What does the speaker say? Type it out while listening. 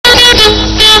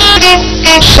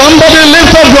Somebody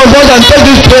lift up your voice and take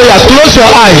this prayer. Close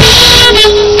your eyes.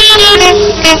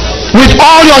 With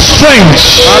all your strength.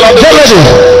 Get ready.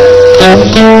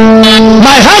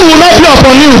 My hand will not be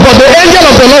upon you, but the angel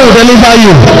of the Lord will deliver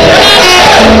you.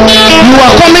 You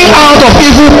are coming out of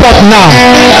evil pot now.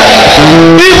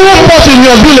 Evil pot in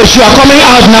your village, you are coming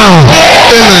out now.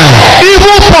 Amen.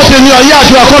 Evil pot in your yard,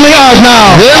 you are coming out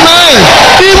now. Amen.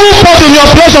 Evil pot in your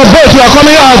place of birth, you are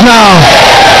coming out now.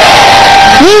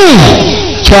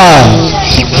 Child.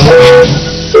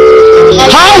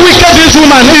 How wicked this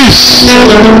woman is.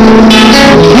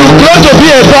 You claim to be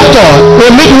a doctor, a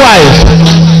midwife.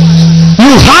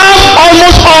 You have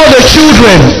almost all the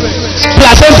children,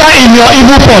 placenta in your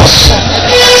evil pots.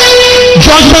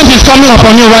 Judgment is coming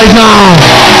upon you right now.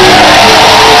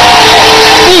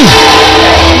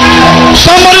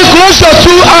 Somebody close your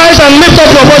two eyes and lift up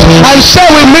your voice and say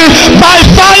with me, by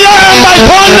fire and by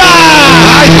thunder.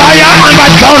 By fire and by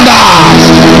thunder.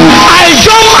 I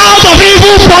jump out of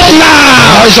evil pot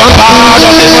now. I jump out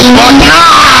of evil pot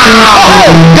now. Oh,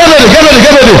 get ready, get ready,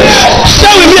 get ready.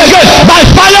 Say with me again, by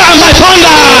fire and by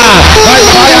thunder. By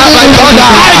fire and by thunder.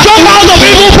 I jump out of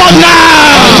evil pot now.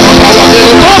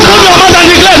 Open your mouth and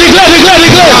declare, declare, declare,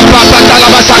 declare. By fire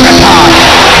and by thunder.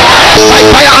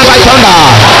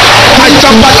 I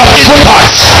jump out of evil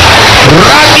pots.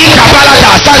 Radi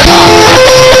Kabalada Santa.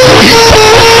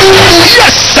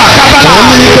 Yes, Kabbalah.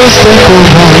 Holy Ghost take over.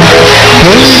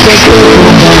 Holy Ghost take over.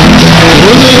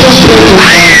 Holy Ghost take over.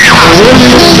 Holy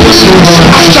Ghost take over.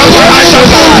 I jump out. I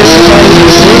jump out. Holy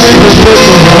Ghost take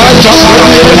over. I jump out of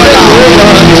evil pot.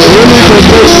 Holy Ghost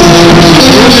take over. Holy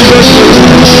Ghost take over.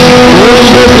 Holy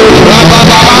Ghost take over.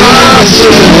 Rabababa.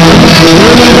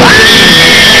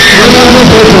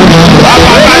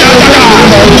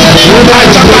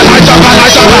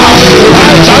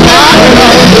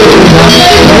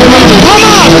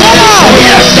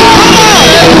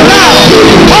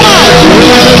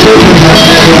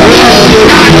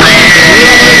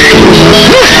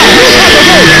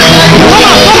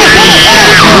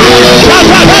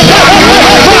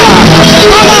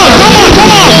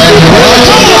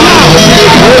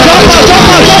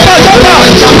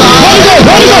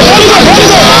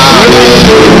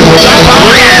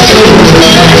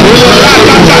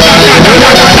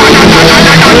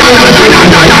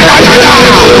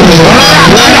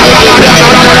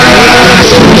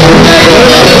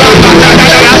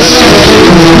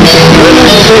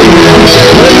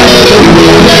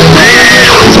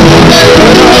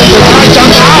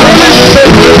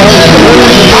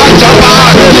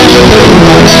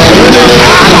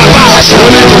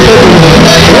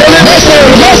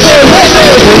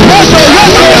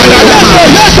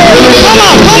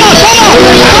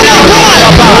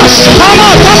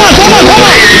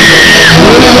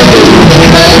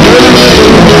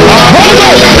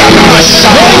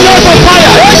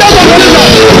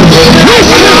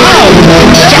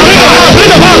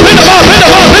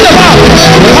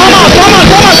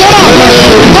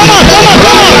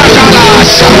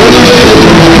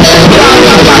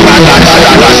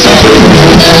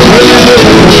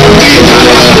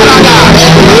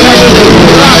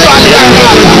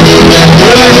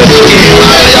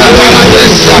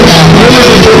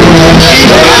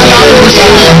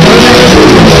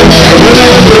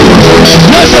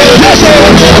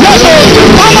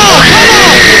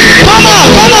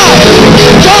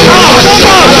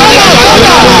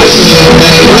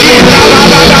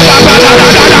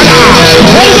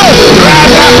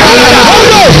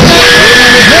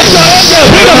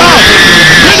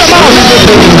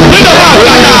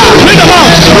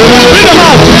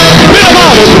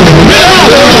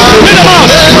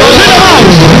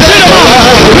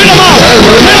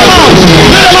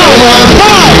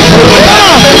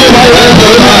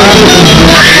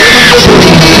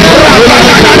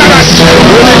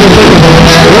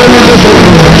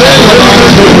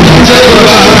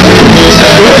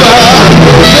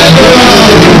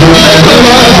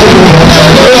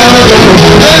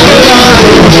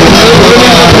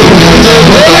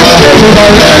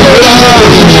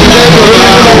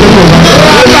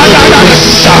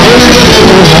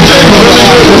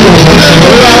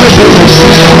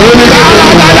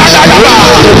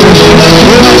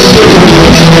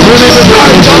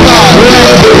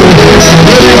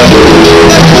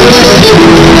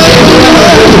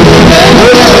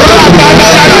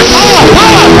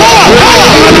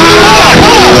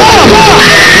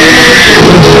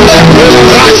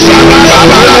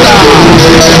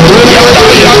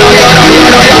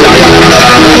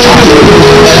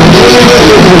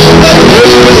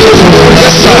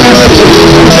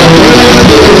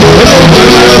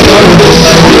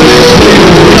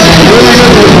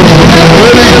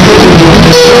 Holy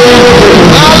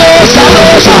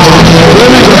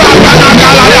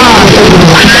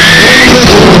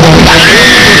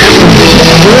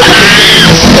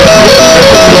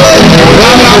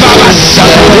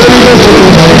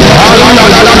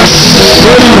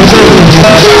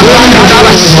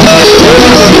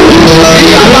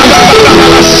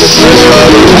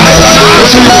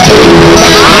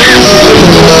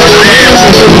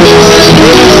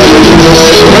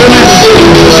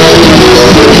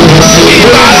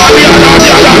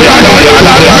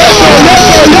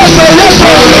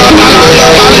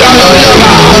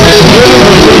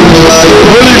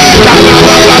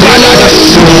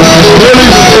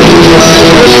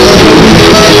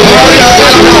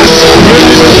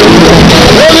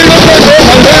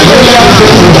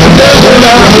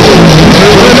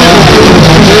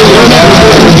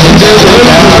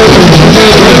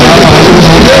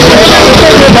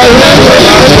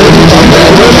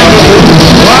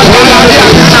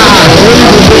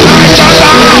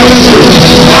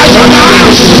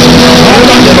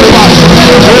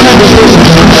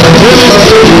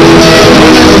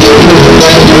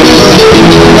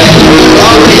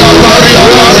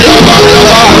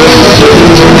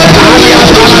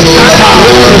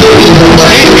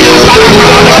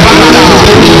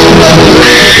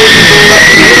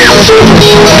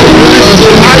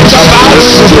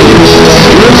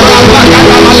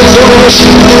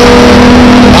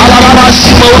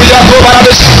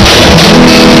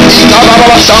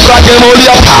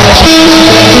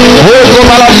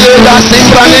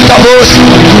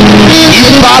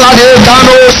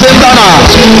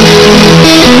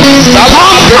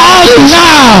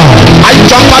I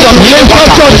jump out of evil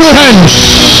pot.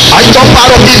 I jump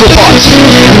out of evil pot.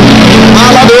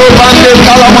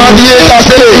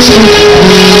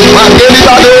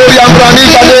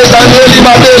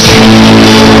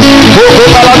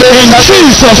 In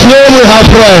Jesus' name we have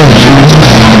prayed.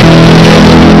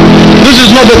 This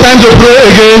is not the time to pray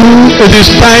again. It is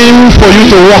time for you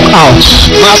to walk out.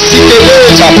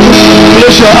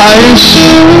 Close your eyes.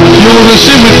 You will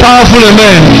receive with powerful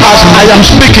amen as I am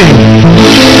speaking.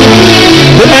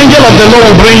 The angel of the Lord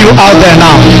will bring you out there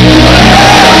now.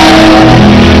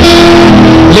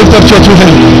 Lift up your two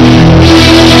hands.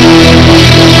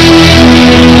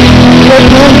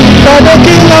 The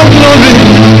King of Glory,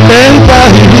 enter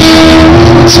him.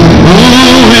 Who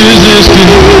is this King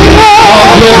of Glory?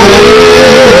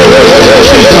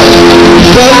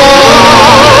 The Lord,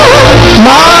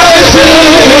 mighty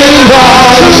in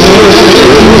battle,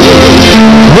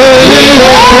 willing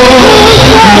no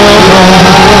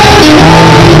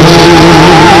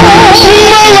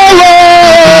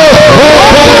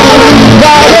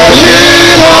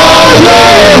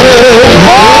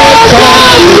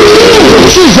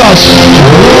Jesus.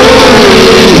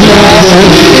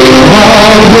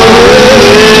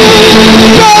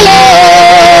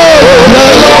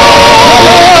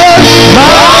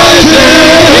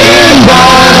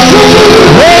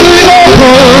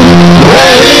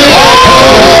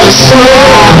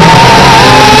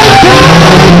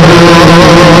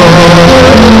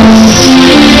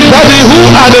 Daddy, who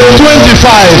are the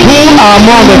 25? Who are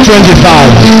among the 25?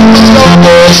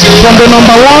 From the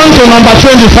number 1 to number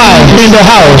 25 in the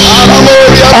house,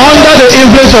 under the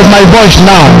influence of my voice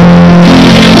now.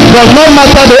 Does not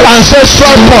matter the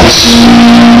ancestral pots,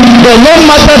 does not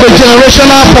matter the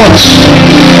generational pots,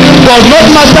 does not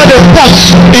matter the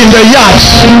pots in the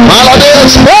yards.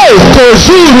 Hey,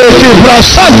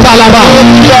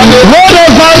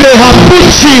 wherever they have put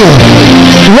you,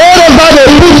 wherever they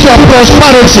put your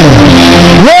prosperity,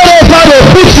 wherever they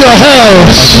put your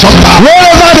health,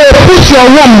 wherever they put your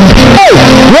womb, hey,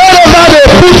 wherever they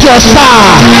put your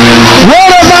star,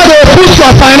 wherever they put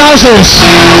your finances,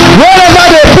 wherever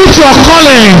they put your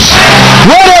callings,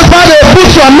 wherever they put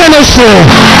your ministry,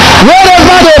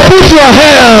 wherever they put your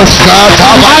health,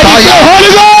 I say,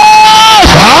 Holy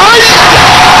Ghost!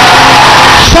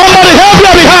 Somebody help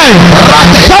me behind.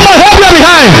 Somebody help me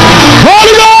behind.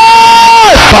 Holy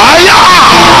Ghost! Fire!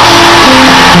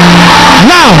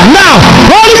 Now,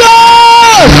 Holy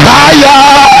Ghost! Fire!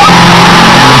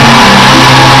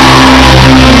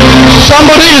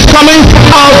 Somebody is coming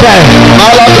out there.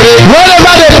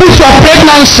 Wherever they put your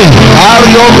pregnancy,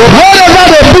 wherever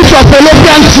they put your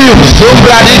fallopian tube,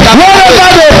 wherever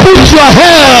they put your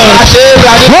health,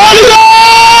 Holy Ghost!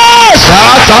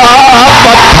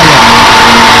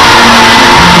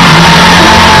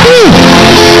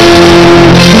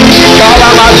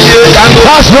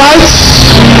 That's right.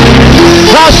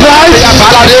 That's right.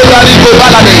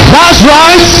 That's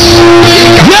right.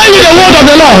 Hear ye the word of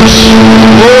the Lord.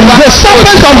 The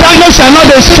serpent of darkness shall not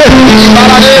escape.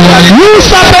 You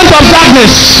serpent of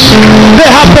darkness, they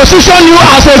have positioned you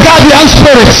as a guardian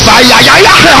spirit.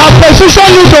 They have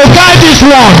positioned you to guide this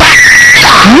one.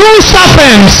 You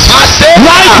serpents,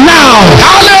 right now,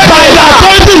 by the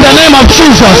authority in the name of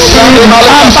Jesus, and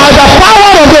by the power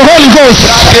Ghost.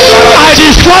 I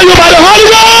destroy you by the Holy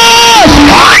Ghost.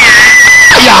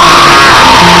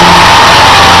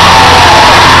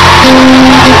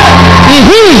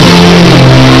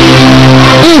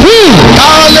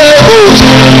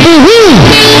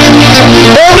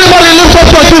 Everybody lift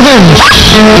up your two hands.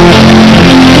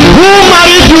 Who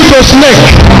married you to snake?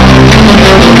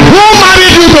 Who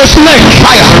married you to snake?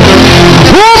 Fire.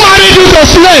 Who married you to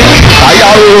snake?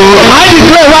 I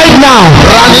declare right now,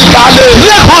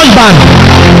 snake husband,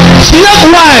 snake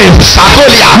wife,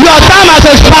 your time has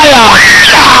expired.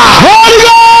 Holy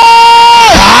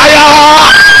Ghost! Fire!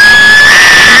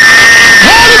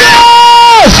 Holy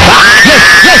Ghost! Yes,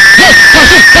 yes, yes,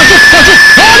 touch it, touch it, touch it.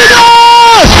 Holy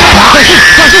Ghost! Touch it,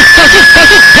 touch it, touch it,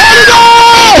 touch it. Holy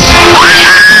Ghost! Holy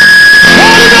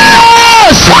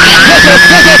Ghost! Yes, yes,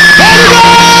 yes, yes. Holy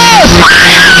Ghost! Holy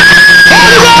Ghost!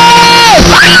 Holy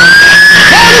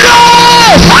Ghost! Holy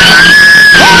Ghost!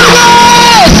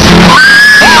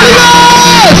 Holy Ghost!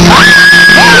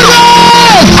 Holy Ghost! Holy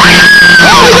Ghost! Fire!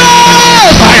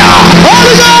 Holy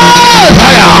Ghost!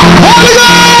 Fire! Holy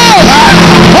Ghost!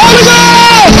 Holy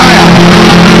Ghost! Fire!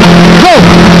 Go!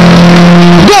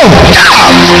 Go!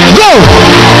 Go! Go!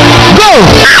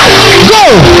 Go!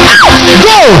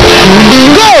 Go!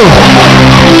 Go!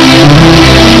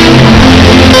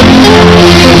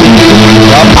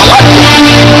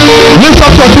 Lift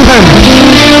up your two hands.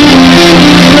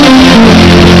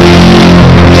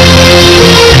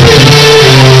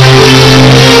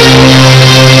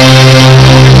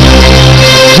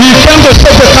 He came to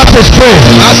set the captives free.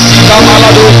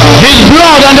 His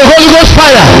blood and the Holy Ghost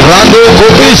fire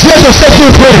is here to set you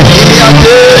free.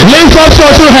 Lift up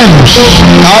your two hands.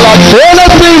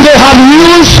 Anything they have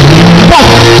used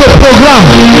to program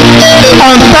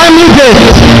untimely death,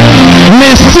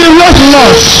 mysterious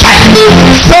loss,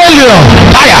 failure,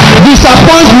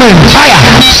 disappointment,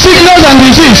 sickness and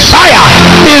disease,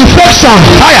 infection.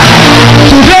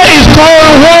 Today is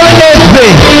called World AIDS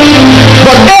Day,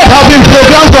 but AIDS have been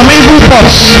programmed from evil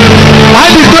thoughts.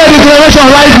 I declare declaration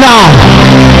right now.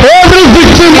 Every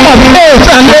victim of AIDS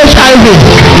and HIV,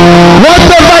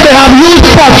 whatever they have used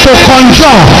to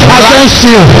conjure against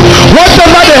you,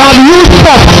 whatever they have used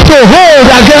to hold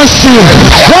against you,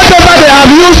 whatever they have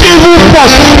used evil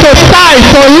thoughts to tie,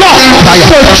 to lock,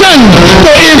 to chain,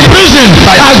 to imprison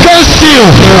against you,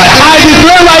 I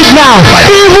declare right now,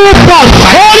 evil thoughts,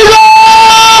 Holy Ghost!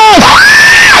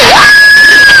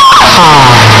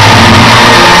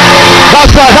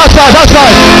 That's right, that's right, that's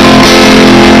right.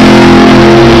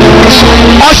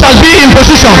 I shall be in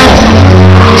position.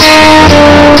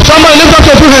 Somebody lift up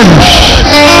your two hands.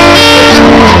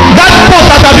 That pot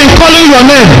that have been calling your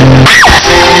name,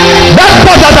 that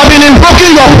pot that have been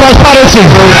invoking your prosperity,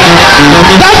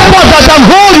 that pot that have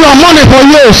hold your money for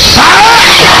years,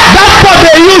 that pot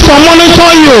they use to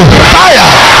monitor you,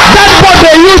 that pot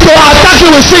they use to attack you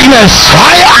with sickness,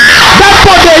 that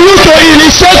pot they use to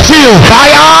initiate you,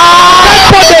 that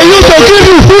pot they use to give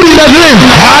you food in the dream,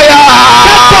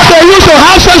 that pot they use to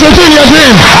have sex with you in your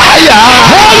dream. Holy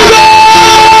Ghost! Holy Ghost!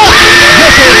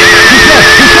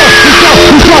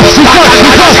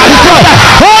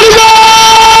 Holy Ghost! Holy Ghost!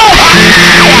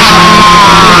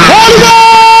 Holy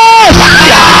Ghost!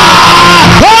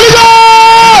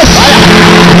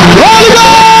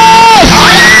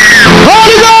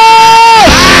 Holy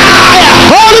Ghost!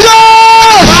 Holy Ghost!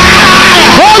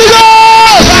 Holy Ghost!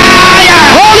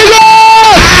 Holy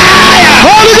Ghost!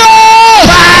 Holy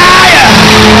Ghost!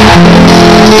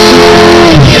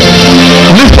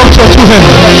 Lift up your two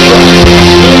hands.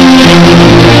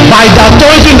 By the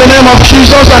authority in the name of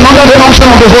Jesus and under the unction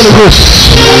of the Holy Ghost.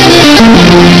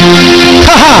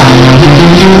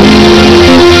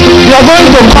 You are going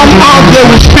to come out there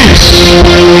with peace.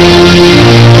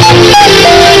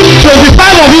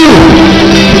 25 of you,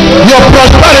 your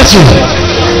prosperity,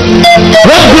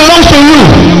 what belongs to you,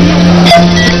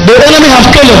 the enemy has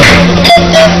stolen.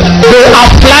 They are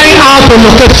flying out to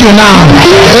locate you now.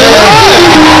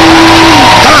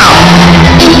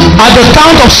 At the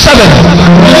count of 7,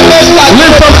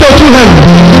 lift up your two hands.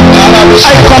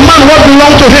 I command what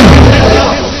belongs to him.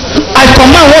 I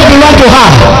command what belongs to her.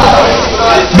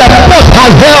 The pot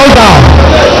has held down.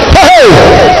 Hey!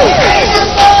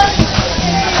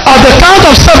 At the count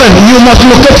of 7, you must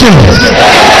locate him.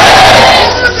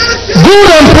 Good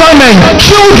employment,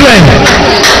 children,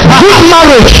 good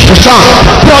marriage,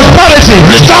 prosperity,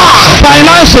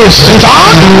 finances,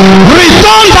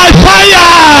 return by fire.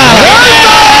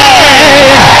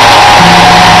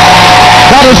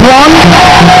 That is one.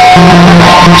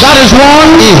 That is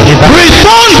one.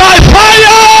 Return by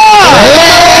fire.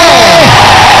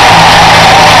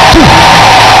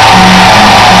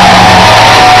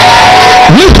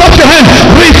 Lift up your hands.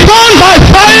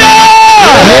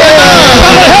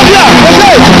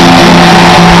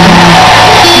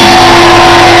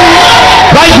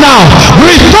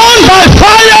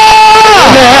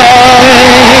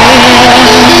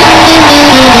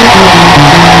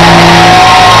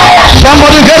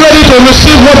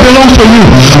 belongs to you.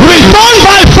 Return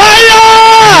by fire.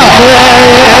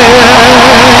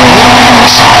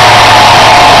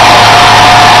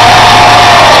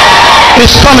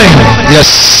 It's coming.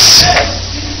 Yes.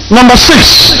 Number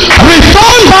 6.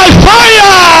 Return by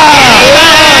fire.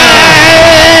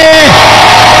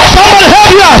 Somebody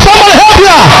help ya. Somebody help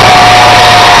ya.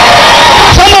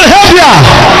 Somebody help ya.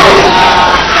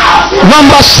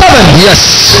 Number 7. Yes.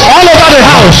 All over the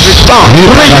house.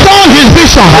 Return his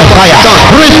vision by fire.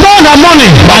 Return the money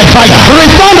by fire.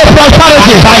 Return the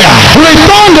prosperity by fire.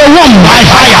 Return the womb by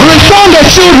fire. Return the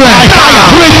children by fire.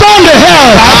 Return the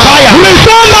health by fire.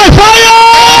 Return by fire.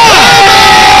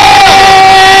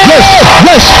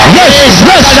 Yes, yes, yes,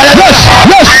 yes, yes,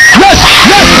 yes, yes,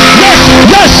 yes,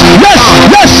 yes, yes,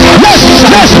 yes, yes, yes,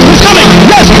 yes, it's coming.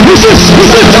 Yes, receive,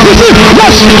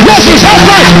 yes, yes, it's that's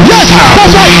right. Yes,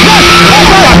 that's right. Yes, that's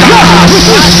right. Yes,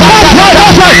 receive,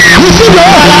 that's right. Receive your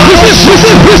own. Receive,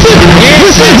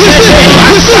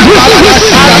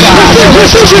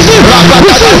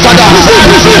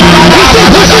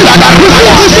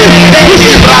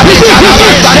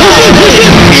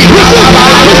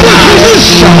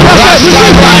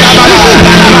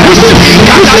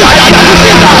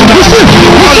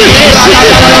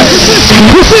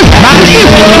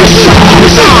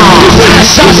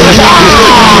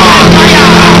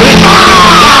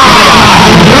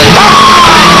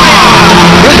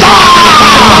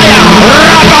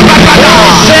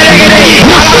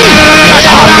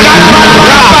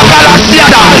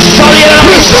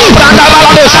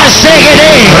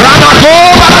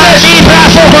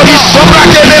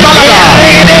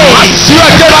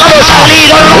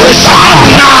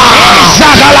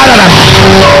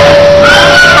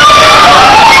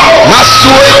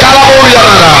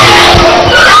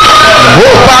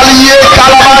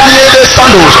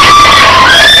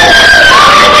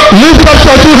 lift up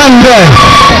your 2 hands there.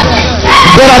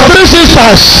 There are 3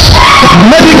 sisters.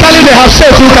 Medically they have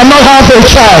said you cannot have a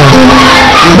child.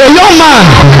 The young man,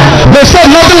 they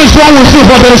said nothing is wrong with you,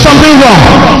 but there is something wrong.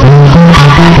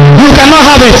 You cannot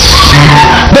have it.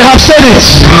 They have said it.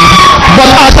 But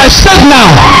as I said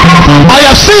now, I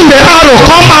have seen the arrow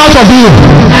come out of you.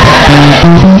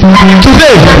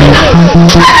 Today,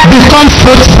 become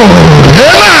fruitful.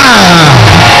 Amen.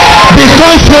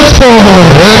 Become fruitful.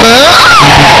 Amen.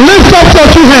 Lift up your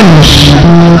 2 hands.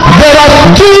 There are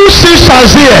 2 sisters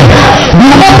here.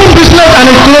 You open business and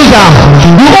it closed down.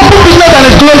 You open business and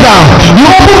it closed down. You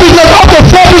open business up to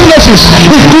 4 businesses.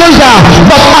 It closed down.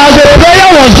 But as the prayer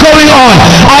was going on,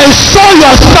 I saw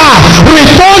your star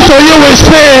return to you with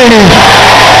speed.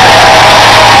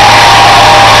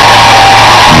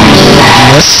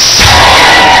 Yes.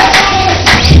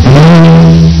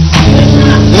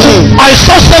 I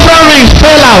saw several rings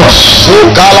fall out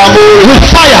with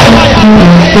fire.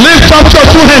 Lift up your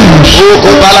 2 hands.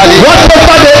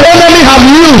 Whatever the enemy have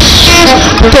used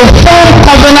to form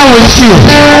covenant with you,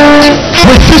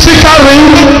 with physical ring,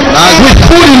 with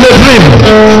food in the dream,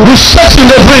 with sex in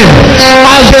the dream,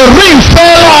 as the ring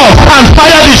fell off and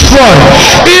fire destroyed,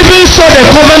 even so the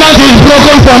covenant is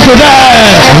broken from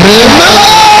today.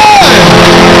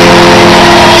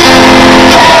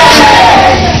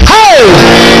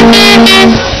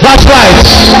 That's right.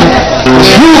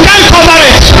 You can't cover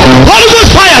it. Holy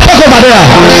Ghost fire, take over there.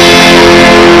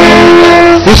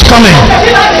 It's coming.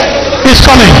 He's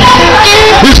coming.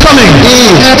 He's coming.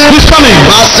 He's coming.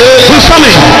 He's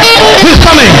coming. He's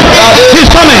coming. He's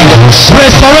coming.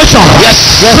 Restoration. Yes.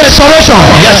 Restoration.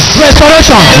 Yes.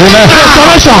 Restoration.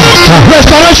 Restoration.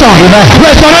 Restoration.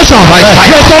 Restoration.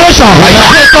 Restoration.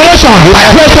 Restoration. Restoration.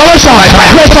 Restoration.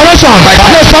 Restoration.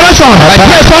 Restoration.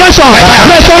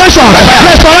 Restoration.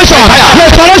 Restoration.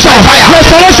 Restoration.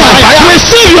 Restoration.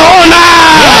 Receive your own now.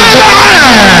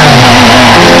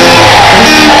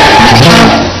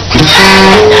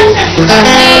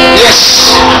 Yes.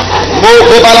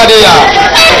 Moko baladeya.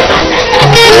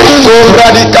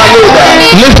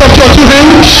 Lift up your 2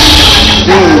 hands.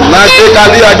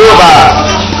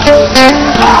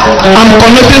 I'm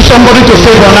connecting somebody to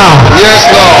favor now. Yes,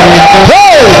 Lord.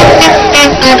 Hey!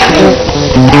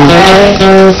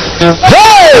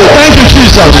 Hey! Thank you,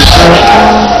 Jesus.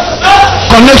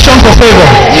 Connection for favor.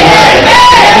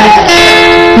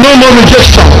 No more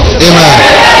rejection. Amen.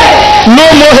 No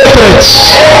more hatred.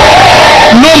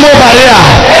 No more barrier.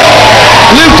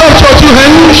 Lift up your 2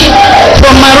 hands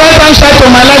from my right hand side to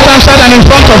my left hand side and in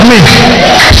front of me.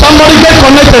 Somebody get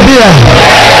connected here.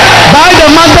 By the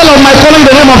mantle of my calling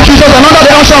the name of Jesus and under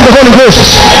the unction of the Holy Ghost,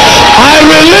 I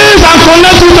release and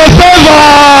connect you to favor.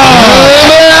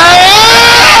 Amen.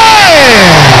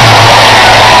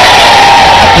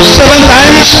 7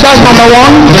 times. That's number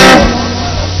 1.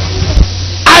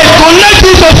 I connect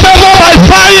you to favor by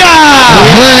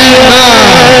fire.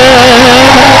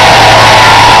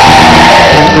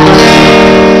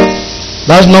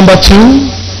 That's number 2.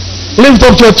 Lift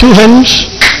up your 2 hands.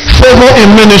 Favor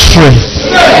in ministry.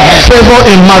 Favor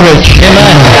in marriage.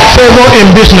 Amen. Favor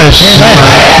in business. Amen.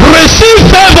 Receive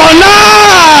favor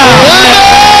now.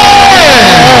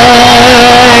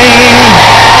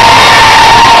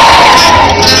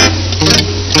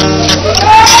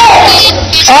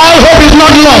 All hope is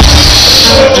not lost.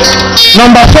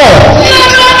 Number 4.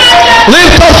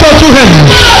 Lift up your 2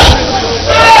 hands.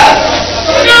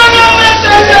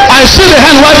 I see the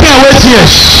hand wiping away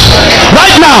tears.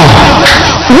 Right now,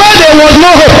 where there was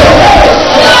no hope,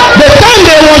 the time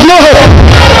there was no hope,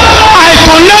 I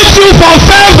connect you for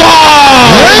favor.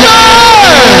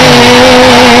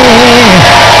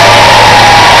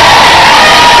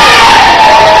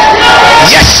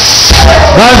 Yes.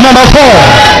 That's number 4.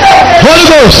 Holy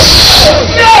Ghost.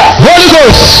 Holy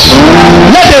Ghost.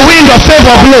 Let the wind of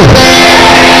favor blow.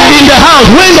 In the house,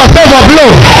 wind of favor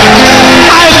blow.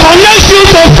 I connect you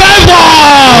to favor.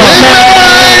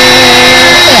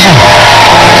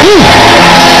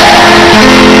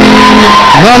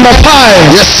 Number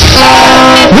 5. Yes.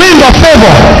 Wind of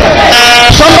favor.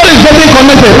 Somebody is getting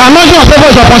connected. Anointing of favor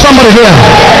is upon somebody here.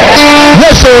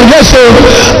 Yes, sir. Yes, sir.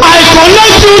 I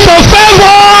connect you to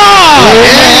favor.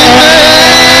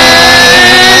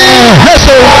 Yes,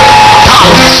 sir.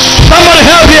 Somebody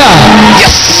help here.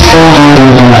 Yes.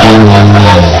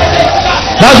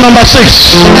 That's number 6.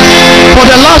 For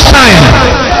the last time,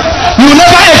 you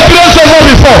never experienced favor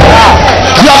before.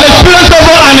 You have experienced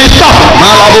favor and it stopped.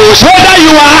 Whether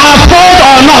you are afford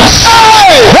or not.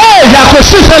 Hey,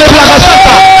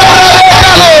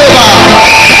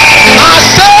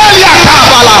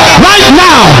 right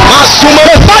now,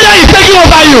 the fire is taking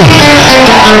over you.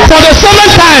 For the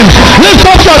 7th time, lift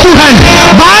up your 2 hands.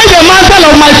 By the mantle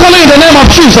of my calling in the name of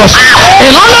Jesus,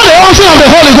 and under the unction of the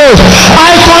Holy Ghost, I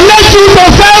connect you to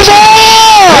favor.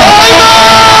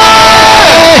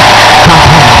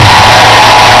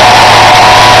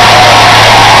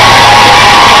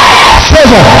 Favor.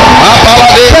 Favor.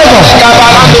 Favor.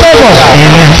 Favor.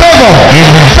 Favor.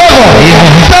 Favor. Favor.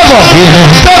 Favor. Favor. Favor.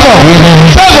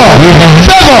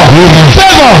 Favor. Favor. Favor. Favor. Favor. Favor.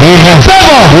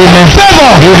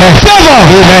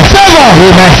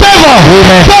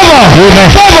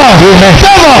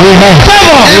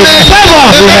 Favor.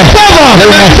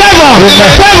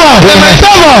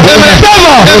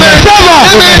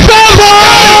 Favor.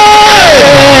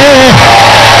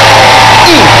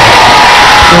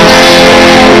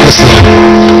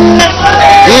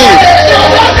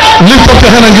 Lift up your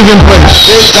hand and give him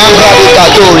praise.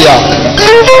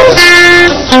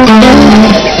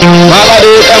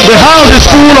 The house is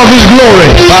full of his glory.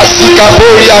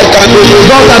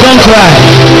 Daughter, don't cry.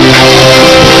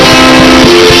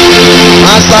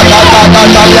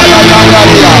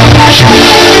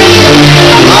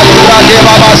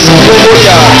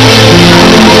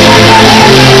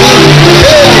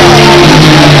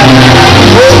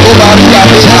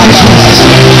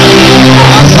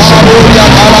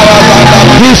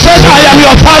 He said, I am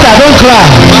your father, don't cry.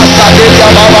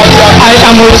 I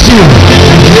am with you.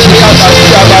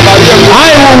 I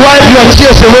will wipe your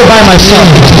tears away by myself.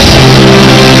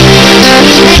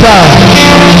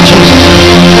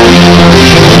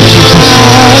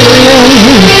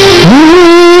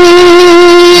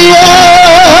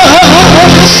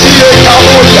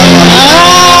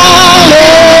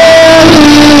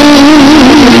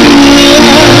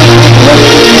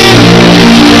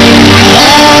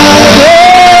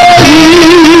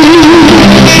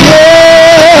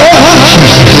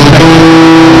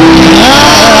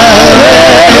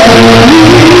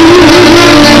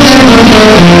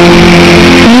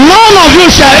 None of you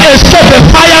shall escape the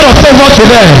fire of favor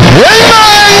today.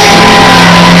 Amen.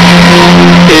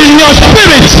 In your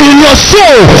spirit, in your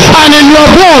soul, and in your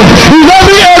bone, in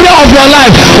every area of your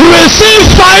life, receive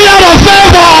fire of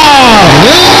favor.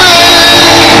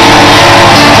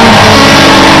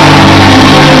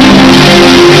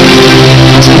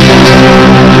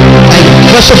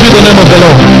 Blessed be the name of the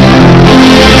Lord.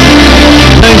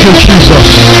 Thank you, Jesus.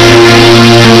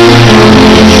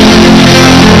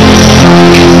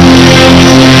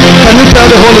 Can you tell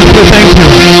the Holy Spirit thank you?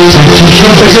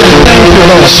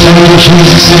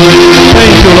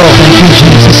 Thank you, Lord. Thank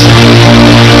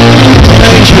you, Lord.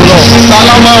 Thank you, Lord.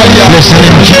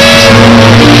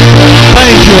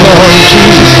 Thank you, Lord.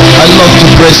 I love to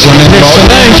praise your name, Lord.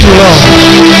 Thank you, Lord.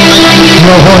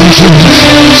 Your Holy Jesus.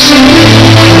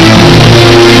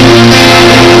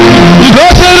 You go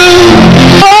to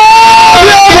oh,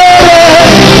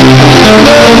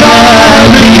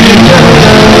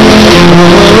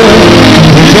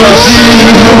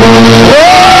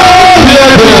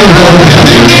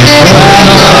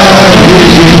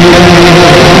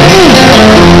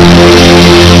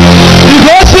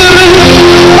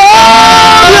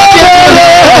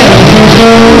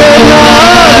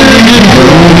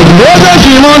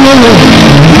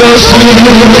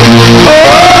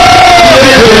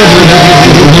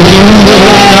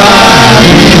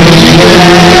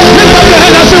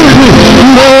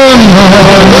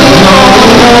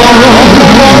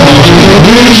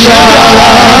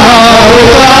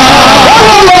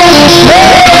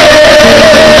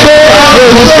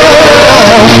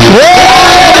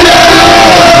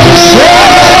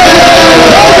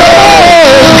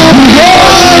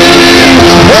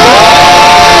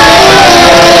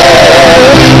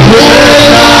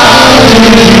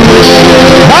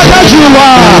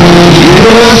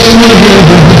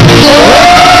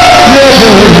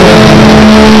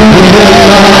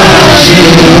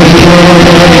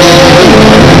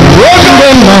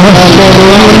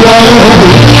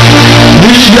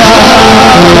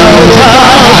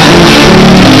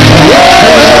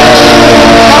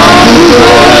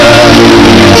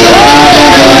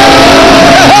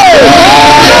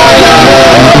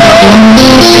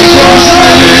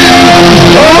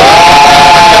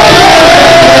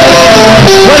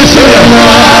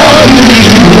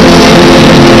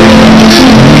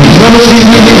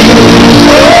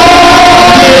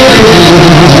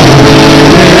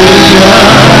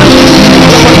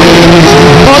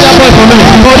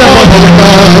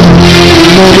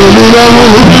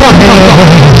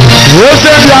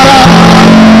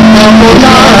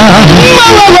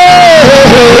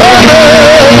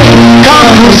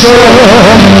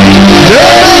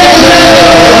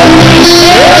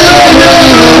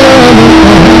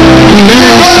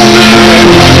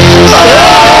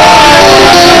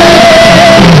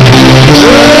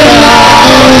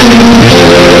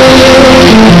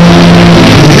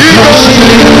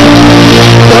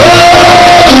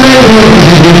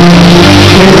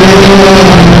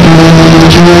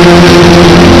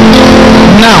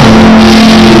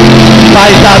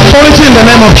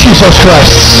 Jesus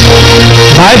Christ,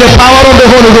 by the power of the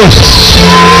Holy Ghost,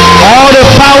 all the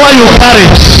power you carry,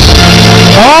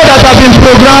 all that have been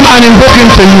programmed and invoked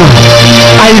into you,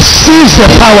 I seize the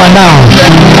power now.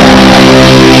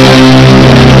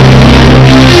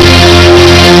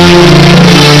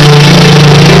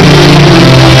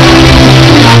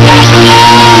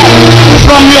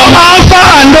 From your Alpha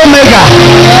and Omega,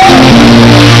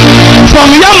 from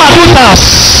Yamabutas,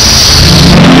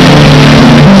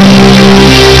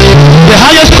 the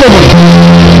highest common,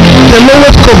 the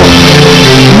lowest common.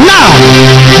 Now,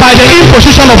 by the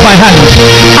imposition of my hand,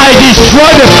 I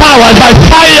destroy the powers by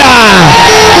fire.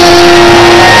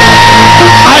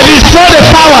 I destroy the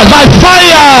powers by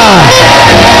fire.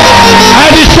 I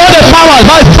destroy the powers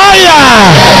by fire.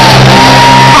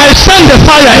 I send the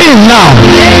fire in now.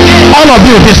 All of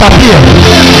you disappear.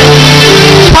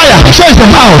 Fire, chase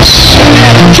them out.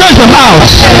 Chase them out.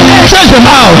 Chase them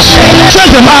out.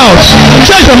 Chase them out.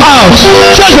 Chase them out.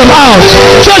 Chase them out.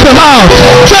 Chase them out.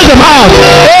 Chase them out.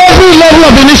 Every level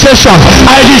of initiation,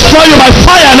 I destroy you by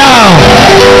fire now.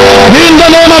 In the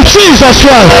name of Jesus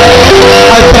Christ,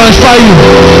 I transfer you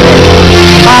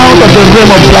out of the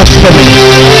realm of blasphemy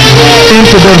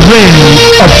into the realm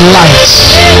of light.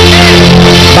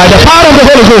 By the power of the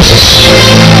Holy Ghost,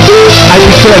 I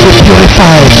declare you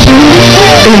purified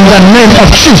in the name of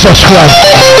Jesus Christ.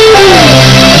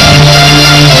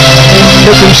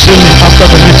 Let him see me after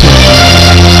the meeting.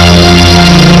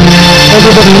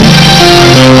 Everybody,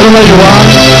 wherever you are,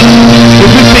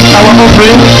 if we pick our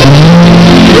offering,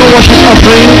 no worship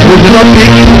offering, we will not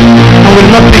pick, and we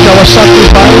will not pick our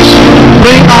sacrifice.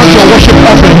 Bring out your worship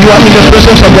offering. You are in the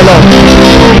presence of the Lord.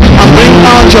 And bring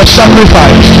out your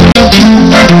sacrifice.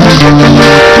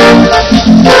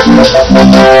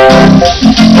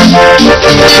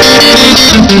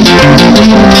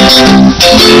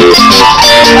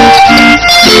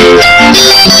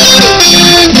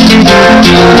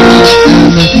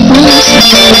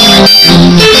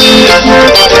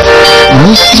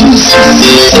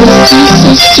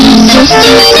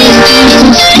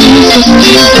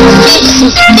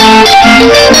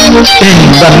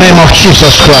 In the name of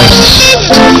Jesus Christ.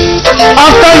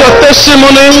 After your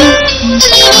testimony,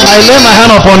 I lay my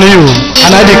hand upon you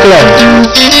and I declare,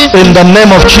 in the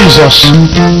name of Jesus,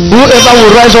 whoever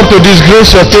will rise up to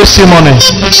disgrace your testimony,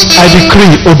 I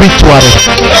decree obituary.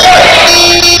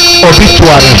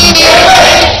 Obituary.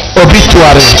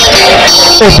 Obituary.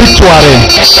 Obituary.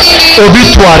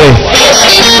 Obituary.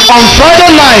 On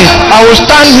Friday night, I will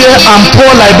stand here and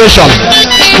pour libation.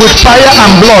 with fire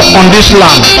and blood on this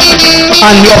land,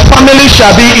 and your family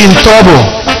shall be in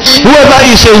trouble. Whoever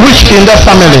is a witch in that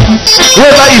family,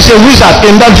 whoever is a wizard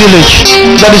in that village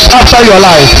that is after your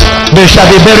life, they shall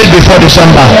be buried before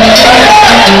December.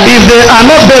 If they are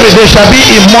not buried, they shall be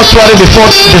in mortuary before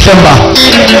December.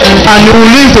 And you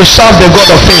will live to serve the God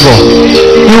of favor.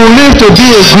 You will live to be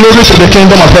a glory to the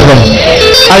kingdom of heaven.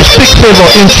 I speak favor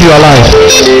into your life.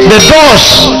 The doors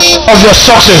of your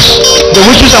success, the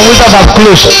witches and wizards have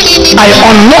closed. I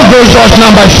unlock those doors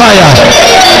now by fire.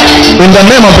 In the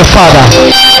name of the Father,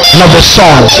 and of the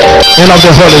Son, and of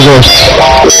the Holy Ghost.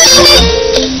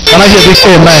 Can I hear a big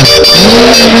amen?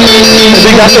 A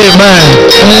bigger amen.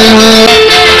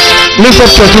 Lift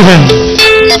up your two hands.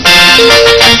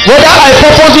 Whether I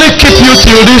purposely keep you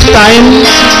till this time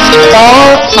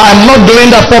or I'm not doing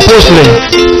that purposely,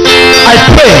 I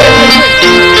pray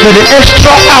that the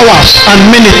extra hours and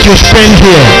minutes you spend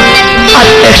here add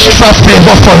extra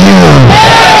favor for you.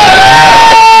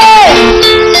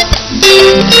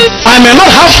 I may not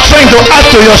have strength to add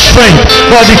to your strength,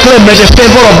 but I declare, may the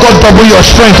favor of God double your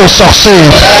strength to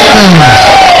succeed.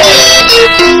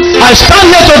 I stand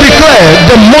here to declare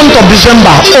the month of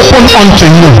December open unto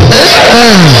you.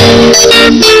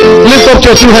 Lift up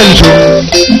your two hands.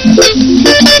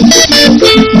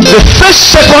 The first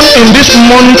second in this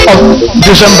month of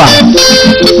December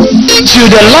till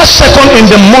the last second in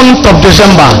the month of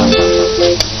December,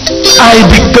 I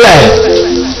declare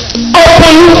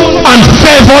open and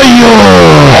favor you.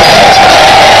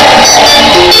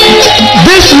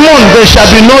 This month there shall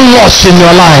be no loss in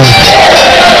your life,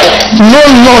 no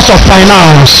loss of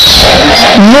finance,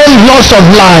 no loss of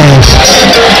life,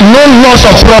 no loss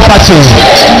of property.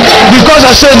 Because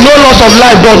I said no loss of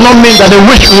life does not mean that the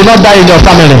witch will not die in your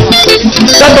family.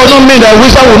 That does not mean that a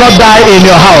wizard will not die in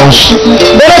your house.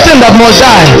 Anything that must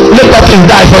die, let that thing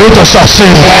die for you to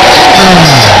succeed.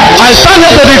 I stand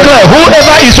here to declare,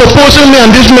 whoever is opposing me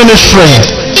and this ministry,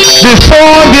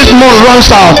 before this month runs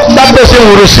out, that person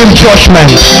will receive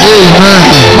judgment.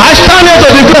 I stand here to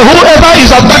declare, whoever is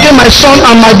attacking my son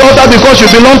and my daughter because you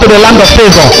belong to the land of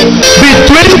favor,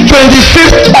 between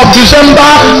 25th of December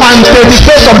and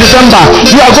 31st of December,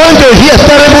 you are going to hear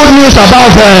terrible news about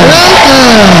them.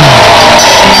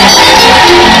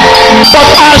 But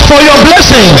as for your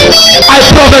blessing, I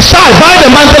prophesy by the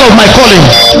mantle of my calling,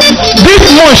 this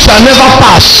month shall never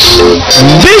pass.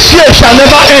 This year shall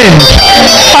never end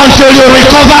until you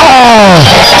recover all.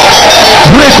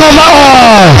 Recover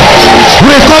all.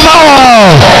 Recover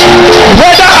all.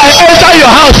 Whether I enter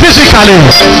your house physically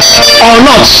or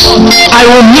not, I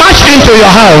will march into your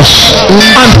house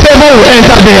and favor will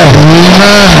enter there.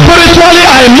 Spiritually,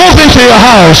 I move into your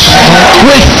house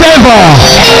with favor.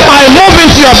 I move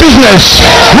into your business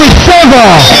with favor.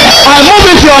 I move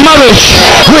into your marriage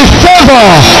with favor.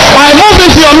 I move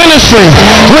into your ministry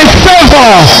with favor.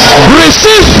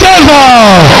 Receive favor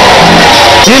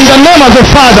in the name of the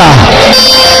Father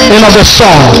and of the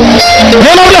Son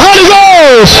and of the Holy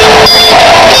Ghost.